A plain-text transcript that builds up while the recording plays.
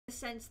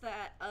sense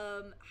that,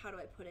 how do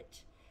I put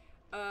it?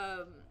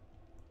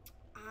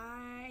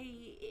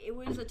 It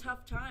was a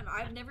tough time.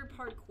 I've never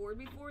parkoured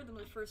before. That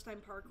was my first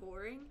time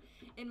parkouring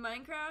in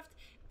Minecraft,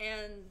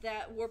 and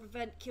that warp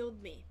event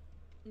killed me.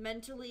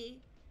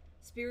 Mentally,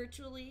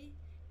 spiritually,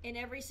 in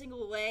every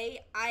single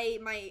way.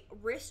 My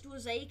wrist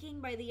was aching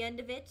by the end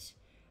of it.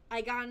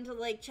 I got into,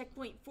 like,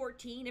 checkpoint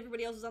 14.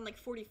 Everybody else was on, like,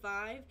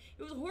 45.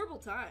 It was a horrible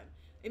time.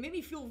 It made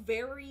me feel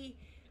very,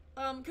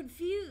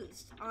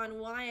 confused on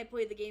why I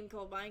played the game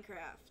called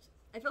Minecraft.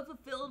 I felt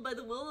fulfilled by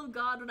the will of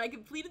God when I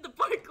completed the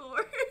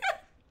parkour.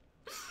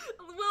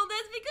 Well,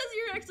 that's because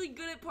you're actually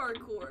good at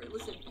parkour.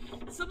 Listen,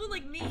 someone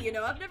like me, you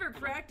know, I've never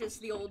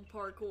practiced the old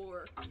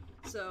parkour,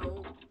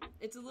 so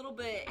it's a little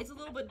bit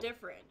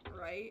different,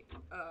 right?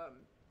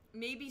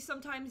 Maybe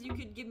sometimes you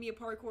could give me a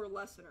parkour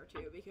lesson or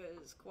two,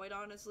 because quite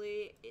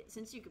honestly,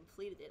 since you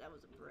completed it, I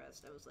was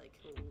impressed. I was like,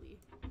 holy,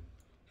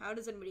 how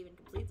does anybody even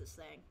complete this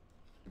thing?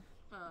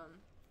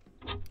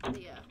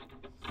 But yeah,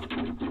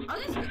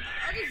 I'll just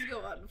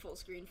go out in full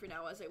screen for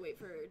now as I wait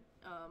for